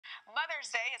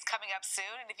Mother's Day is coming up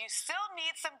soon, and if you still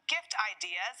need some gift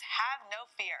ideas, have no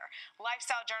fear.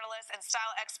 Lifestyle journalist and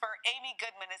style expert Amy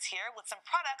Goodman is here with some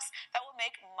products that will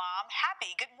make mom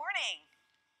happy. Good morning.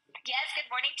 Yes,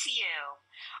 good morning to you.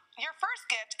 Your first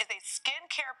gift is a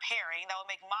skincare pairing that will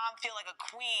make mom feel like a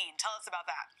queen. Tell us about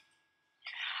that.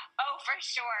 Oh, for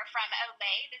sure. From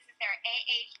Olay, this is their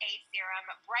AHA Serum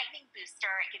Brightening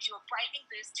Booster. It gives you a brightening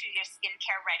boost to your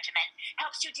skincare regimen.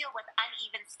 Helps you deal with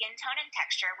uneven skin tone and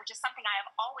texture, which is something I have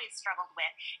always struggled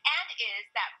with, and is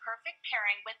that perfect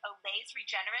pairing with Olay's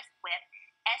Regenerist Whip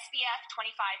SPF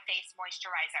 25 Face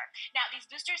Moisturizer. Now, these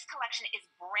boosters collection is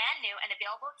brand new and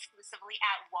available exclusively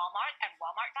at Walmart and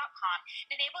walmart.com.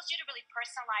 It enables you to really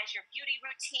personalize your beauty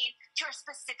routine to your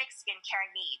specific skincare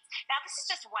needs. Now, this is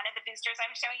just one of the boosters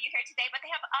I'm showing you here today, but they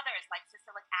have others like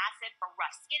salicylic acid for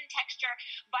rough skin texture,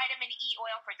 vitamin E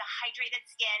oil for dehydrated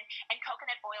skin, and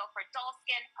coconut oil for dull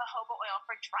skin, jojoba oil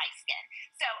for dry skin.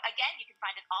 So, again, you can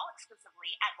find it all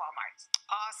exclusively at Walmart.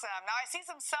 Awesome. Now, I see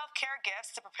some self-care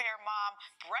gifts to prepare mom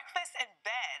breakfast in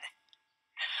bed.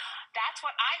 That's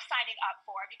what I'm signing up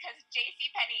for because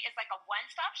JCPenney is like a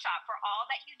one-stop shop for all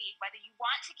that you need, whether you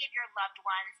want to give your loved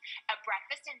ones a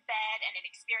breakfast in bed and an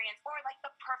experience or like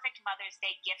the perfect Mother's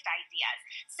Day gift ideas.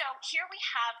 So here we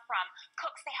have from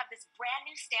Cooks, they have this brand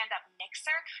new stand-up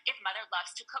mixer if mother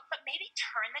loves to cook, but maybe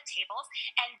turn the tables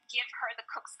and give her the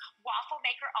Cooks waffle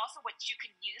maker also, which you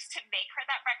can use to make her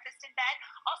that breakfast in bed.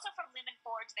 Also from Lumen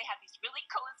Forge, they have these really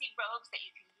cozy robes that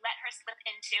you can let her slip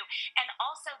into, and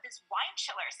also this wine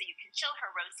chiller so you can chill her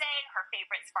rosé, her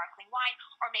favorite sparkling wine,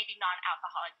 or maybe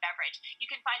non-alcoholic beverage. You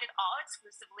can find it all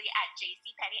exclusively at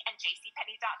JCPenney and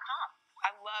jcpenney.com.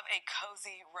 I love a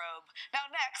cozy robe. Now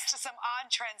next, some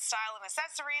on-trend style and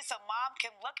accessories so mom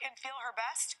can look and feel her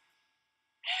best.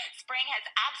 Spring has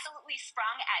absolutely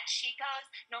sprung at Chico's,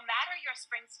 no matter your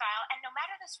spring style and no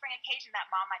matter the spring occasion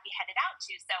that mom might be headed out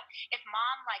to. So if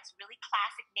mom likes really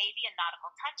classic navy and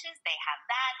nautical touches, they have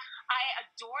that. I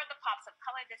adore the pops of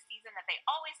color this season that they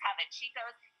always have at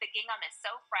Chico's. The gingham is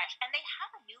so fresh, and they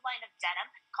have a new line of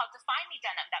denim called Define Me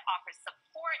Denim that offers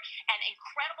support and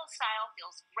incredible style,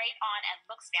 feels great on, and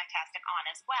looks fantastic on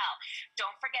as well.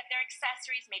 Don't forget their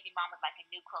accessories. Maybe mom would like a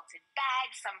new quilted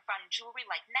bag, some fun jewelry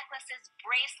like necklaces,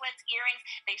 bracelets, earrings.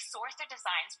 They source their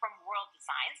designs from World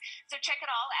Designs. So check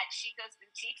it all at Chico's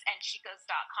Boutiques and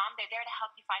chicos.com. They're there to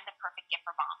help you find the perfect gift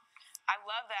for mom. I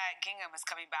love that gingham is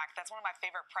coming back. That's one of my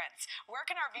favorite prints. Where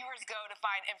can our viewers go to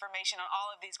find information on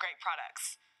all of these great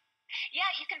products?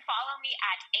 Yeah, you can follow me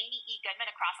at Amy E.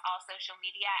 Goodman across all social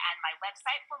media and my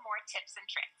website for more tips and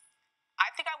tricks.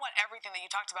 I think I want everything that you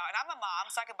talked about. And I'm a mom,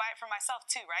 so I could buy it for myself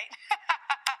too, right?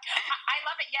 I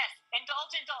love it, yes.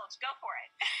 Indulge. Go for it.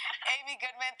 Amy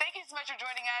Goodman, thank you so much for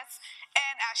joining us.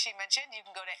 And as she mentioned, you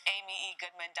can go to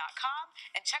amygoodman.com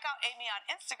and check out Amy on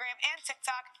Instagram and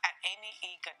TikTok at Amy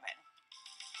E. Goodman.